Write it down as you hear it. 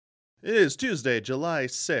It is Tuesday, July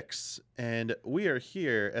 6th, and we are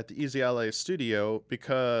here at the Easy Ally studio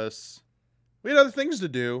because we had other things to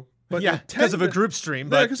do. But because of a group stream.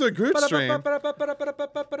 Yeah, because of a group stream.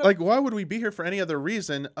 Like, why would we be here for any other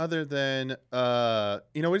reason other than,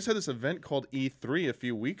 we just had this event called E3 a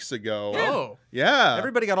few weeks ago. Oh. Yeah.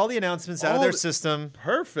 Everybody got all the announcements out of their system.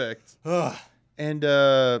 Perfect. Ugh. And,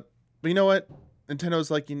 but you know what? Nintendo's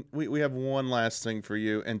like, we have one last thing for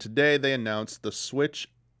you. And today they announced the Switch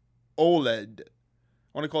OLED. I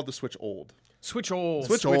want to call it the Switch Old. Switch Old.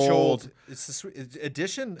 Switch Old. It's the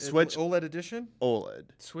edition? Switch OLED edition? OLED.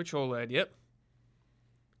 Switch OLED, yep.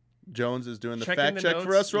 Jones is doing the Checking fact the check notes.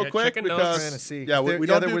 for us real Yeah, quick checking notes. because Trying to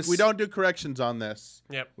see. we don't do corrections on this.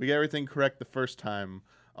 Yep. We get everything correct the first time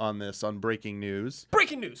on this on breaking news.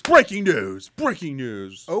 Breaking news. Breaking news. Breaking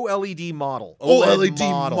news. OLED model. OLED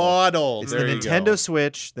model. It's There the you Nintendo go.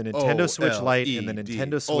 Switch, the Nintendo Switch Lite, and the OLED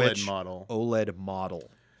Nintendo Switch model. OLED model.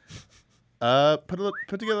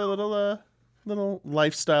 Put together a little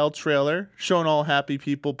lifestyle trailer showing all happy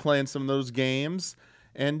people playing some of those games,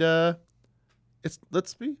 and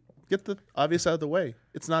get the obvious out of the way.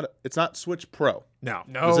 It's not Switch Pro. No.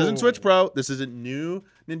 This isn't Switch Pro. This isn't new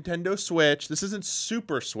Nintendo Switch. This isn't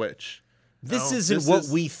Super Switch. This No. isn't This what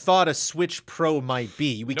is- we thought a Switch Pro might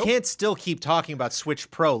be. We Nope. can't still keep talking about Switch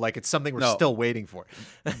Pro like it's something we're No. still waiting for.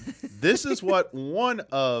 This is what one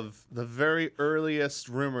of the very earliest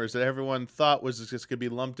rumors that everyone thought was just going to be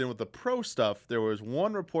lumped in with the Pro stuff. There was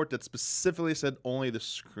one report that specifically said only the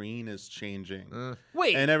screen is changing.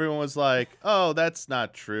 Wait. And everyone was like, "Oh, that's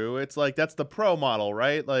not true. It's like that's the Pro model,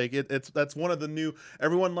 right? Like that's one of the new."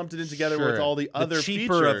 Everyone lumped it in together with all the other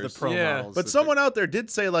cheaper features. of the Pro Yeah. models. But someone out there did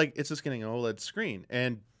say like it's just getting an OLED screen,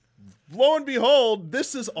 and lo and behold,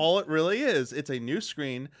 this is all it really is. It's a new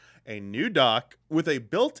screen, a new dock with a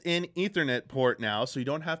built-in Ethernet port now, so you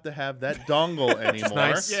don't have to have that dongle anymore.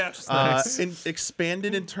 nice. Yeah.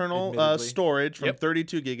 Expanded internal Admittedly. storage from Yep.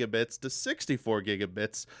 32 gigabits to 64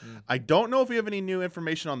 gigabits. I don't know if we have any new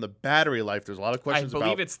information on the battery life. There's a lot of I questions believe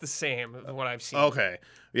about. it's the same of what I've seen. Okay.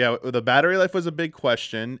 Yeah, the battery life was a big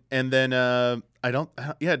question, and then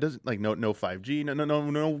it doesn't like no 5G,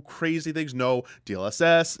 no crazy things, no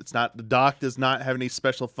DLSS. It's not the dock does not have any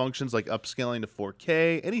special functions like upscaling to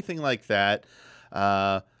 4K, anything like that.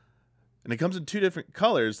 And it comes in two different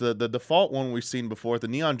colors. The default one we've seen before, the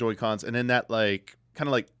neon Joy-Cons, and then that like kind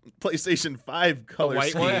of like PlayStation 5 color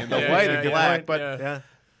white scheme, one? the Yeah, white yeah, and yeah. black. But Yeah.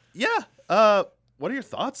 yeah, what are your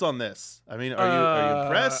thoughts on this? I mean, are you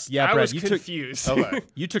impressed? Yeah, I Brad, was you took- confused. Okay.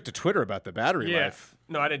 You took to Twitter about the battery Yeah. life.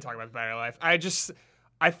 No, I didn't talk about the battery life.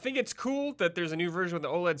 I think it's cool that there's a new version with the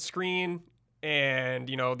OLED screen and,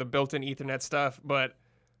 the built-in Ethernet stuff, but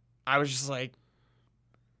I was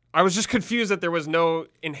just confused that there was no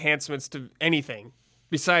enhancements to anything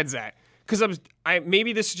besides that. Because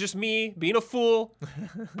maybe this is just me being a fool,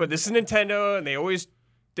 but this is Nintendo and they always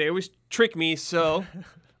trick me, so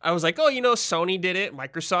I was like, Sony did it,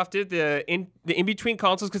 Microsoft did the in-between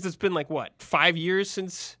consoles, because it's been like, what, 5 years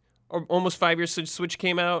since, or almost 5 years since Switch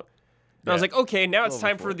came out? And I was Yeah. like, okay, now it's Little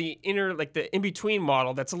time before. for the the in-between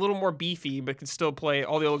model that's a little more beefy, but can still play,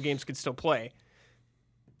 all the old games can still play.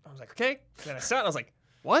 I was like, okay. Then I saw it and I was like,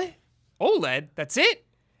 what? OLED? That's it?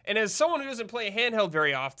 And as someone who doesn't play handheld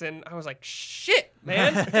very often, I was like, shit,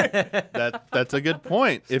 man. That's a good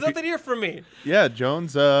point. There's nothing here for me. Yeah,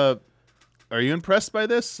 Jones, are you impressed by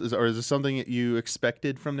this? Or is this something that you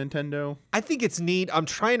expected from Nintendo? I think it's neat. I'm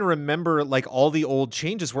trying to remember, like, all the old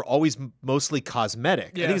changes were always mostly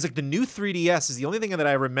cosmetic. I Yeah. think it's like the new 3DS is the only thing that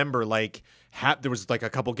I remember, like, there was like a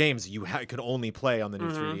couple games you could only play on the new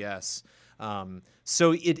 3DS.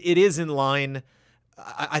 So it is in line.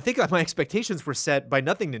 I think my expectations were set by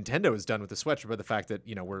nothing Nintendo has done with the Switch, but by the fact that,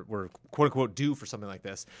 we're quote unquote due for something like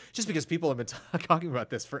this. Just because people have been talking about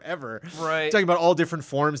this forever. Right. Talking about all different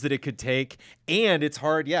forms that it could take. And it's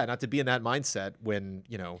hard, not to be in that mindset when,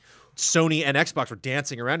 Sony and Xbox were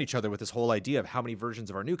dancing around each other with this whole idea of how many versions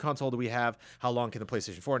of our new console do we have? How long can the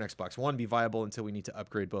PlayStation 4 and Xbox One be viable until we need to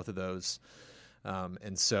upgrade both of those?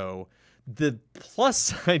 And so the plus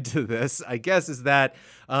side to this, I guess, is that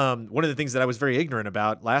one of the things that I was very ignorant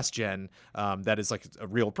about last gen that is like a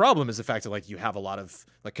real problem is the fact that like you have a lot of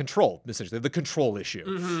like control, essentially the control issue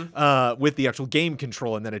with the actual game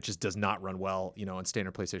control, and then it just does not run well, on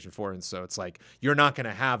standard PlayStation 4. And so it's like you're not going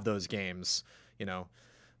to have those games,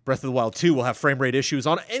 Breath of the Wild 2 will have frame rate issues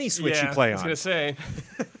on any Switch you play I was on. going to say.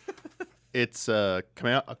 It's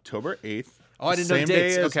coming out October 8th. Oh, I didn't know Same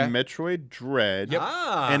dates. day as Okay. Metroid Dread.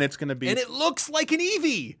 Ah. And it's going to be And it looks like an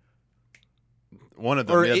Eevee. one of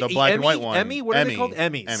them, Or the black and white one. Emmy? What are they called?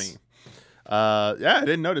 Emmys. Emmy. Yeah, I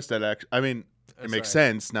didn't notice that, actually. I mean, it makes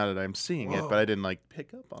sense now that I'm seeing it, but I didn't like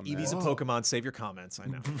pick up on Eevee's that. a Pokemon. Save your comments. I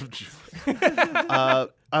know.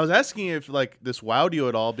 I was asking if like this wowed you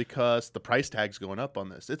at all because the price tag's going up on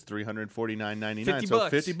this. It's $349.99, so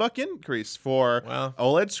 $50 increase for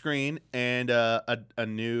OLED screen and a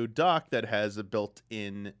new dock that has a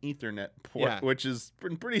built-in Ethernet port, which is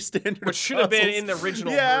pretty standard. Which should have been in the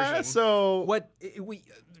original version. So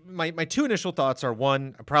my two initial thoughts are,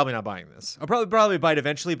 one, I'm probably not buying this. I'll probably buy it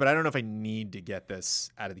eventually, but I don't know if I need to get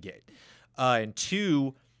this out of the gate. And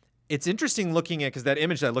two, it's interesting looking at, because that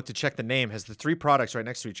image that I looked to check the name has the three products right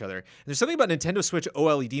next to each other. And there's something about Nintendo Switch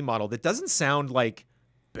OLED model that doesn't sound like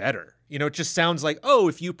better. You know, it just sounds like, oh,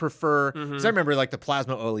 if you prefer, because I remember like the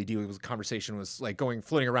plasma OLED conversation was like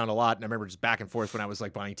floating around a lot. And I remember just back and forth when I was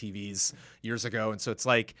like buying TVs years ago. And so it's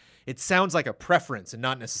like, it sounds like a preference and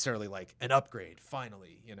not necessarily like an upgrade,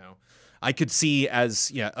 finally, you know. I could see as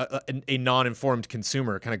a non-informed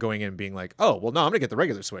consumer kind of going in and being like, oh, well, no, I'm going to get the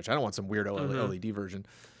regular Switch. I don't want some weird LED version.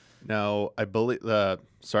 Now, I believe,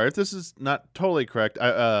 sorry if this is not totally correct.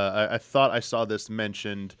 I thought I saw this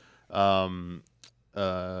mentioned,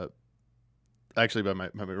 actually by my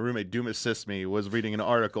roommate Doom Assist Me was reading an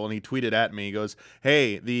article and he tweeted at me. He goes,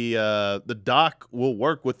 "Hey, the dock will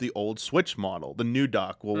work with the old Switch model. The new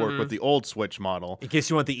dock will work with the old Switch model in case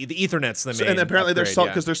you want the Ethernet's the main." And apparently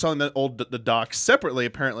upgrade, they're selling the dock separately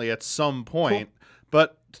apparently at some point. Cool.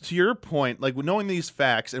 But to your point, like knowing these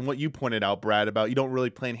facts and what you pointed out, Brad, about you don't really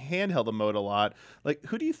play in handheld mode a lot, like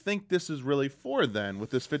who do you think this is really for then with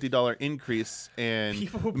this $50 increase and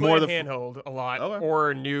people who play handheld a lot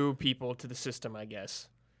or new people to the system, I guess.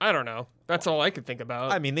 I don't know. That's all I could think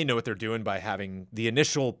about. I mean, they know what they're doing by having the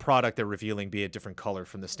initial product they're revealing be a different color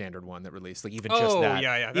from the standard one that released. Like even just that.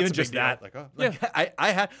 Yeah. Even just that. Like,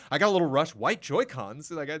 I got a little rush. White Joy-Cons.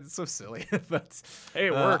 Like, it's so silly. But hey,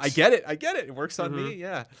 it works. I get it. It works on me.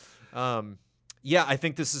 Yeah. I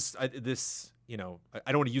think this is this. You know,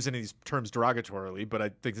 I don't want to use any of these terms derogatorily, but I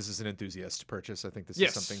think this is an enthusiast purchase. I think this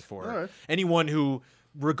is something for anyone who,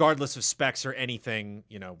 regardless of specs or anything,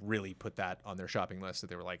 you know, really put that on their shopping list, that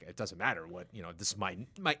they were like, it doesn't matter what, you know, this is my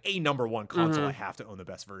number one console. I have to own the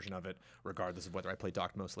best version of it, regardless of whether I play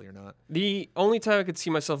docked mostly or not. The only time I could see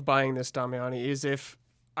myself buying this, Damiani, is if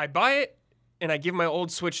I buy it and I give my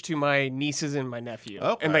old Switch to my nieces and my nephew.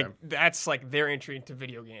 Okay. And like that's like their entry into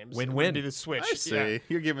video games. Win-win. Do the Switch. I see.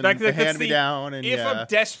 You're giving the hand-me-down. And if I'm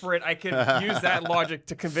desperate, I could use that logic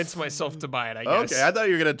to convince myself to buy it, I guess. Okay, I thought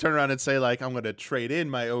you were going to turn around and say, like, I'm going to trade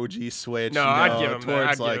in my OG Switch. No, I'd give him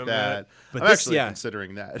towards that. like that. But I'm actually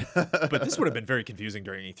considering that. But this would have been very confusing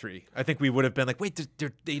during E3. I think we would have been like, wait,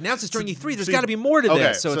 they announced this during E3. There's got to be more to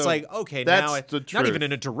this. So it's like, okay, now not even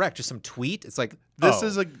in a direct, just some tweet. It's like, this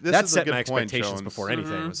is a good set my point, expectations Jones. before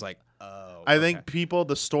anything. It was like, oh. I think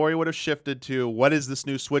the story would have shifted to, what is this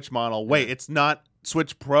new Switch model? Wait, it's not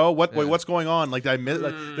Switch Pro? Wait, what's going on? Like, there'd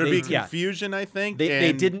be confusion, I think.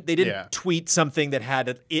 They didn't tweet something that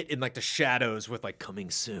had it in like the shadows with like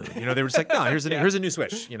coming soon. You know, they were just like, no, here's a new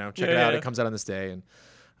Switch. You know, check it out. It comes out on this day,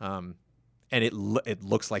 and it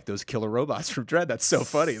looks like those killer robots from Dread. That's so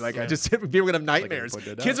funny. Like people are gonna have nightmares.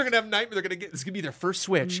 Kids are gonna have nightmares. It's gonna be their first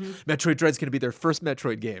Switch. Metroid Dread's gonna be their first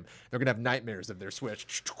Metroid game. They're gonna have nightmares of their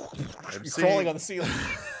Switch crawling on the ceiling.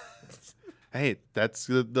 Hey, that's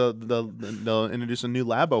they'll introduce a new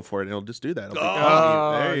Labo for it, and it'll just do that.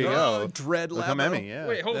 There you go. Dread Labo. Emmy, yeah.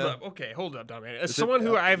 Wait, hold up. Okay, hold up, Damiani. As someone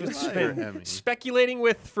who I've been speculating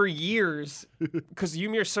with for years, because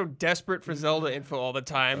Yumi are so desperate for Zelda info all the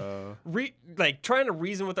time, trying to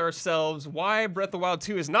reason with ourselves why Breath of the Wild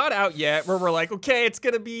 2 is not out yet, where we're like, okay, it's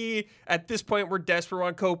going to be, at this point, we're desperate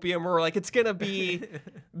on Copium, we're like, it's going to be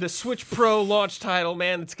the Switch Pro launch title,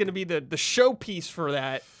 man. It's going to be the showpiece for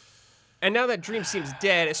that. And now that dream seems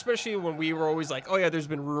dead, especially when we were always like, oh yeah, there's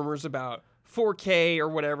been rumors about 4K or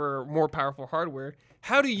whatever, more powerful hardware.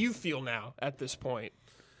 How do you feel now at this point?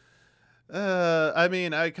 I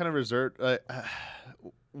mean, I kind of reserved.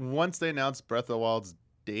 Once they announced Breath of the Wild's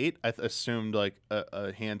date, I assumed like a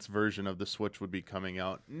enhanced version of the Switch would be coming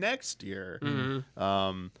out next year.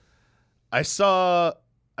 Mm-hmm.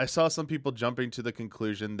 I saw some people jumping to the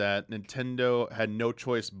conclusion that Nintendo had no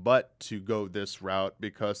choice but to go this route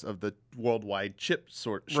because of the worldwide chip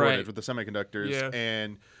shortage with the semiconductors,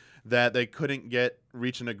 and that they couldn't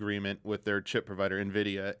reach an agreement with their chip provider,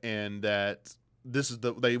 NVIDIA, and that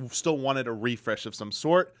they still wanted a refresh of some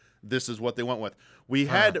sort. This is what they went with. We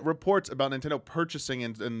had reports about Nintendo purchasing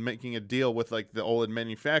and making a deal with like the OLED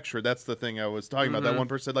manufacturer. That's the thing I was talking about. That one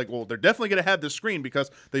person said like, well, they're definitely going to have this screen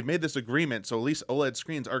because they've made this agreement. So at least OLED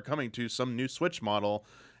screens are coming to some new Switch model.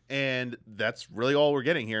 And that's really all we're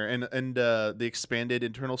getting here. And the expanded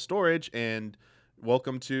internal storage and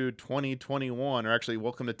welcome to 2021, or actually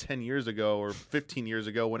welcome to 10 years ago or 15 years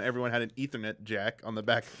ago when everyone had an Ethernet jack on the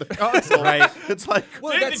back of the console. Right. It's like,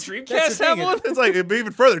 Well, Did the that's Dreamcast the have thing. one? it's like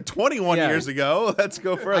even further, 21 Yeah. years ago. Let's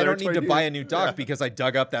go further. I don't need to 20 buy a years. new dock because I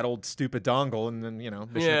dug up that old stupid dongle and then, mission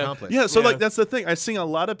Yeah. accomplished. Yeah, so Yeah. like that's the thing. I've seen a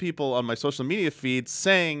lot of people on my social media feed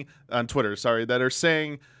saying on Twitter, that are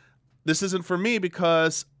saying this isn't for me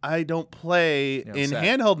because I don't play in sad.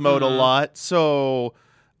 handheld mode a lot, so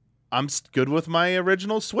I'm good with my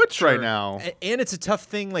original Switch right now. And it's a tough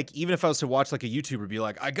thing. Like, even if I was to watch like a YouTuber be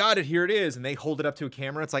like, I got it, here it is, and they hold it up to a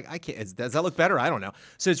camera, it's like, I can't. Does that look better? I don't know.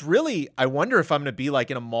 So it's really, I wonder if I'm going to be like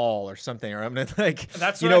in a mall or something, or I'm going to like,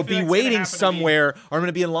 That's what I feel be like's gonna waiting happen to me. somewhere, or I'm going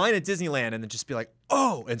to be in line at Disneyland and then just be like,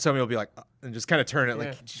 oh, and somebody will be like, and just kind of turn it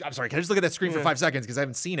like, I'm sorry, can I just look at that screen for 5 seconds because I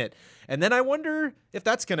haven't seen it? And then I wonder if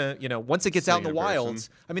that's going to, once it gets out in the Seeing it in wilds,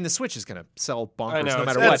 I mean, the Switch is going to sell bonkers I know, no it's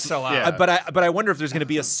matter gonna what. sell out. Yeah. But I wonder if there's going to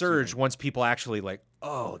be a surge once people actually like,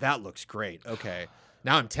 oh, that looks great. Okay.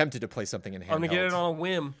 Now I'm tempted to play something in handheld. I'm gonna get it on a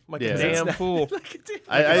whim, like Yeah. a damn fool.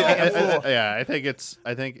 I think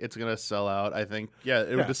it's gonna sell out. I think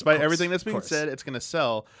despite course, everything that's being course. said, it's gonna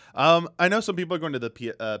sell. I know some people are going to the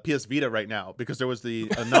PS Vita right now because there was the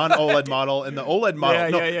non OLED model and the OLED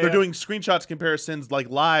model. They're doing screenshots comparisons like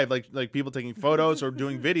live, like people taking photos or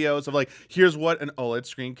doing videos of like here's what an OLED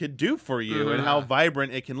screen could do for you and how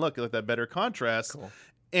vibrant it can look, like that better contrast. Cool.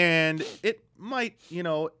 And it might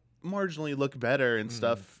marginally look better and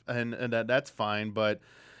stuff, and that's fine, but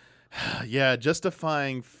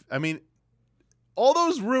justifying all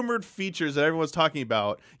those rumored features that everyone's talking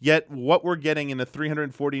about, yet what we're getting in a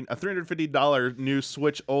 $350 new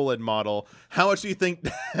Switch OLED model, how much do you think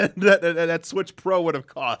that Switch Pro would have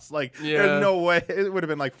cost? Like, there's no way it would have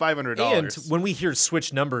been like $500. And when we hear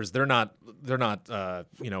Switch numbers, they're not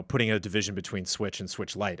putting a division between Switch and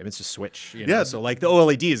Switch Lite. I mean, it's just Switch. So like the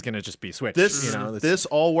OLED is going to just be Switch. This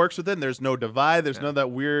all works within. There's no divide. There's none of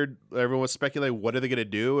that weird. Everyone was speculating what are they going to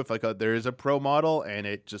do if there is a Pro model and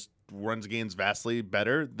it just runs games vastly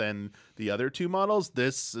better than the other two models.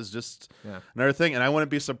 This is just another thing, and I wouldn't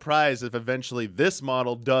be surprised if eventually this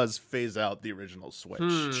model does phase out the original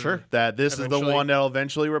Switch. Sure. That this is the one that'll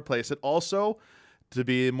eventually replace it. Also, to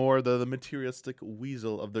be more the materialistic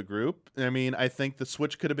weasel of the group, I mean, I think the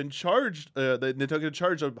Switch could have been charged. Nintendo could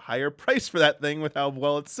charge a higher price for that thing with how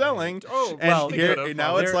well it's selling. Now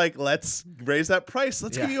it's like, let's raise that price.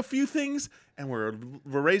 Let's give you a few things. And we're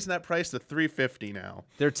raising that price to $350 now.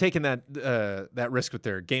 They're taking that risk with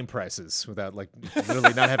their game prices without like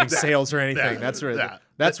literally not having sales or anything. That's where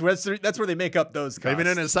they make up those costs.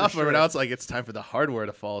 Maybe in software, but now it's like it's time for the hardware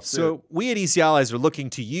to fall. So we at Easy Allies are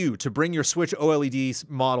looking to you to bring your Switch OLED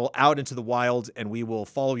model out into the wild, and we will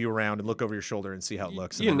follow you around and look over your shoulder and see how it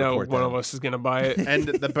looks. And One of us is gonna buy it. And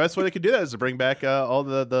the best way they could do that is to bring back all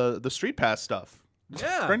the Street Pass stuff.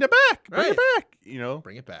 Yeah. Bring it back. Bring it back.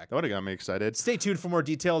 Bring it back. That would have got me excited. Stay tuned for more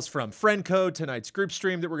details from Friend Code, tonight's group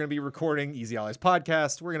stream that we're going to be recording, Easy Allies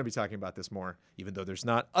podcast. We're going to be talking about this more, even though there's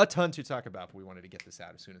not a ton to talk about, but we wanted to get this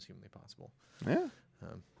out as soon as humanly possible. Yeah.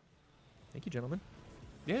 Thank you, gentlemen.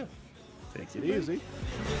 Yeah. Take it easy.